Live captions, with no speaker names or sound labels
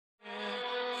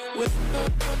Yo,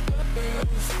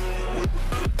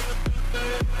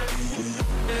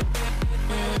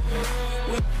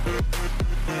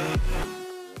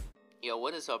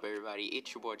 what is up everybody?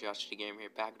 It's your boy Josh the Gamer here,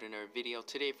 back with another video.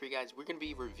 Today for you guys, we're going to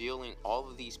be revealing all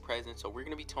of these presents. So we're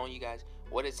going to be telling you guys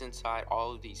what is inside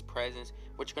all of these presents,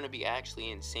 which are going to be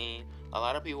actually insane. A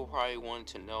lot of people probably want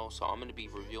to know, so I'm going to be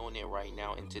revealing it right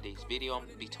now in today's video. I'm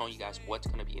going to be telling you guys what's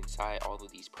going to be inside all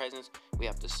of these presents. We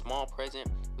have the small present,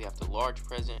 we have the large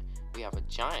present, we have a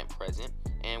giant present,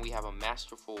 and we have a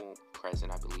masterful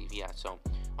present, I believe. Yeah, so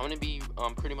I'm going to be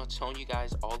pretty much telling you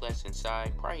guys all that's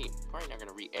inside. Probably not going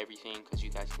to read everything because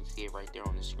you guys can see it right there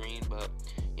on the screen. But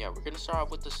yeah, we're going to start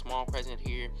off with the small present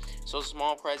here. So the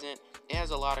small present, it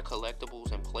has a lot of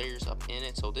collectibles and players up in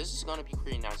it. So this is going to be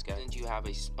pretty nice, guys. You have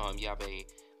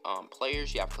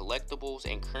players, you have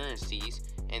collectibles and currencies.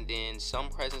 And then some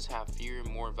presents have fewer,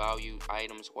 more valued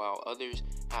items, while others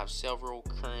have several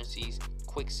currencies,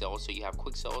 quick sells. So you have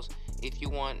quick sells. If you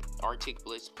want Arctic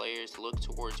Blitz players, look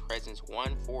towards presents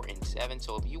 1, 4, and 7.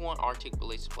 So if you want Arctic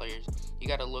Blitz players, you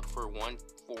got to look for 1,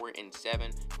 4, and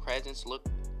 7 presents. Look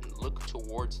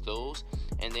towards those.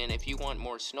 And then if you want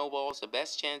more snowballs, the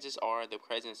best chances are the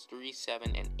presents 3,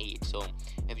 7, and 8. So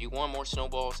if you want more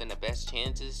snowballs, then the best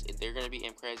chances, they're going to be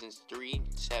in presents 3,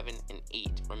 7, and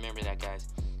 8. Remember that, guys.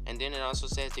 And then it also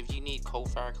says if you need cold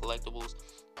fire collectibles,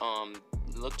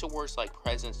 look towards like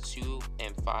presents 2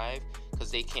 and 5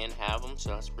 because they can have them, so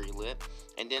that's pretty lit.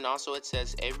 And then also it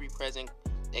says every present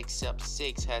except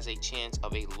 6 has a chance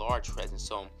of a large present.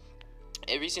 So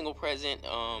every single present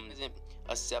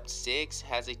except 6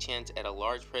 has a chance at a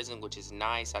large present, which is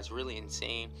nice. That's really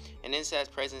insane. And then it says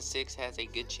present 6 has a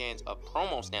good chance of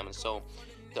promo stamina. So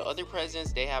the other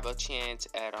presents, they have a chance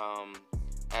at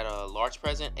a large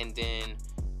present, and then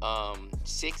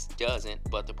 6 doesn't.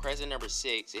 But the present number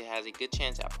 6, it has a good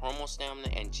chance at promo stamina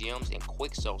and gems and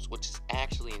quick sells, which is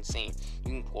actually insane.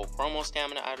 You can pull promo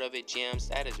stamina out of it, gems.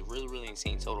 That is really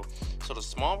insane. So the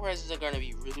small presents are going to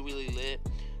be really lit.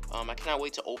 I cannot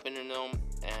wait to open them.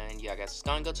 And yeah, guys, it's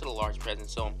gonna go to the large present.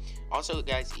 So also,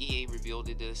 guys, EA revealed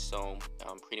this, so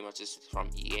pretty much this is from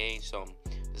EA, so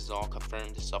this is all confirmed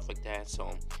and stuff like that.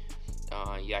 So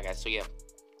yeah, guys, so yeah,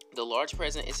 the large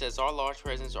present, it says all large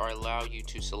presents are allow you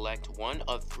to select one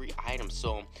of 3 items.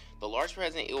 So the large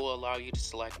present, it will allow you to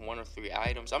select 1 of 3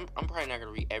 items. I'm probably not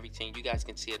gonna read everything. You guys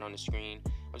can see it on the screen.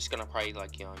 I'm just gonna probably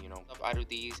like out of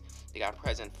these, they got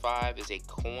present 5 is a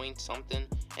coin something,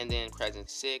 and then present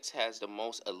 6 has the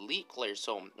most elite players.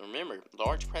 So remember,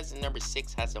 large present number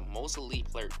 6 has the most elite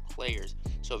players.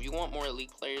 So if you want more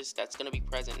elite players, that's gonna be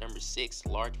present number 6,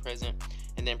 large present.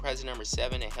 And then present number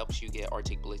 7, it helps you get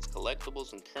Arctic Blitz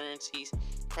collectibles and currencies.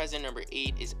 Present number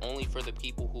 8 is only for the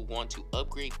people who want to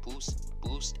upgrade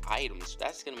boost items.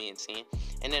 That's gonna be insane.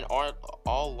 And then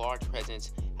all large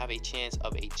presents have a chance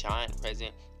of a giant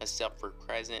present, except for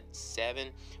present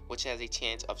 7, which has a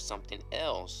chance of something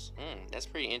else. That's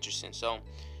pretty interesting. So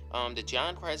the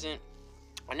giant present,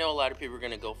 I know a lot of people are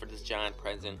gonna go for this giant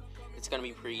present. It's gonna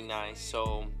be pretty nice.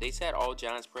 So they said all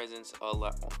giant presents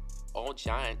allow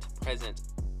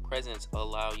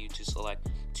you to select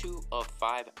 2 of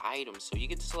 5 items. So you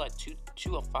get to select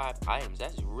two of 5 items.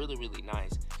 That's really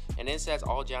nice. And then it says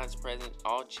all giant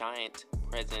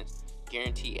presents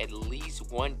guarantee at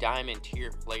least 1 diamond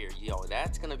tier player. Yo,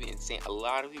 that's gonna be insane. A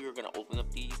lot of people are gonna open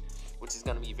up these, which is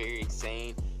gonna be very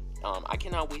insane. I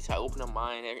cannot wait to open up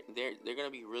mine. They're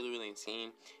gonna be really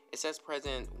insane. It says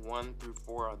present 1 through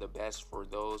 4 are the best for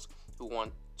those who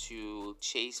want to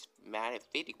chase Madden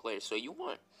 50 players.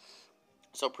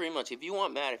 So pretty much, if you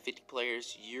want Madden 50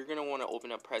 players, you're gonna want to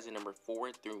open up present number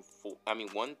 1 through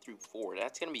 4.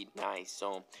 That's gonna be nice.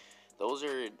 So those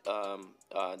are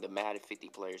the Madden 50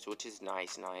 players, which is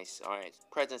nice. Alright,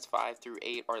 presents 5 through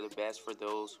 8 are the best for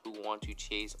those who want to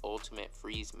chase Ultimate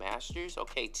Freeze Masters.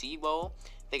 Okay, Tebow,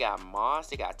 they got Moss,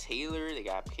 they got Taylor, they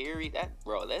got Perry.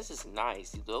 This is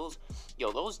nice. Those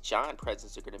giant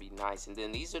presents are gonna be nice. And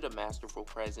then these are the masterful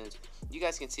presents. You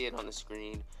guys can see it on the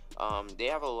screen. They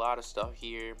have a lot of stuff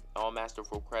here. All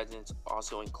masterful presents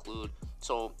also include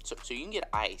so you can get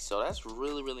ice. So that's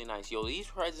really nice. Yo, these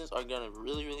presents are gonna be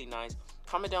really nice.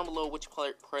 Comment down below which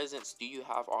presents do you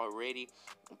have already.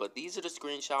 But these are the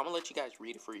screenshots. I'm gonna let you guys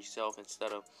read it for yourself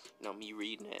instead of me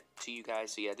reading it to you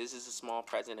guys. So yeah, this is a small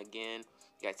present again.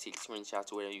 You guys take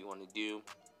screenshots, whatever you want to do.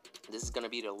 This is gonna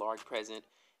be the large present,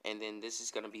 and then this is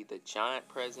gonna be the giant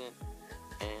present,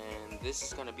 and this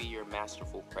is gonna be your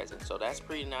masterful present. So that's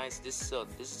pretty nice. This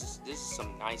is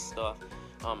some nice stuff.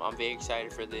 I'm very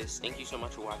excited for this. Thank you so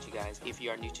much for watching, guys. If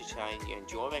you are new to the channel and you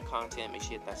enjoy my content, make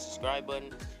sure you hit that subscribe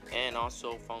button, and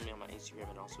also follow me on my Instagram,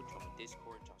 and also join my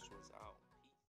Discord.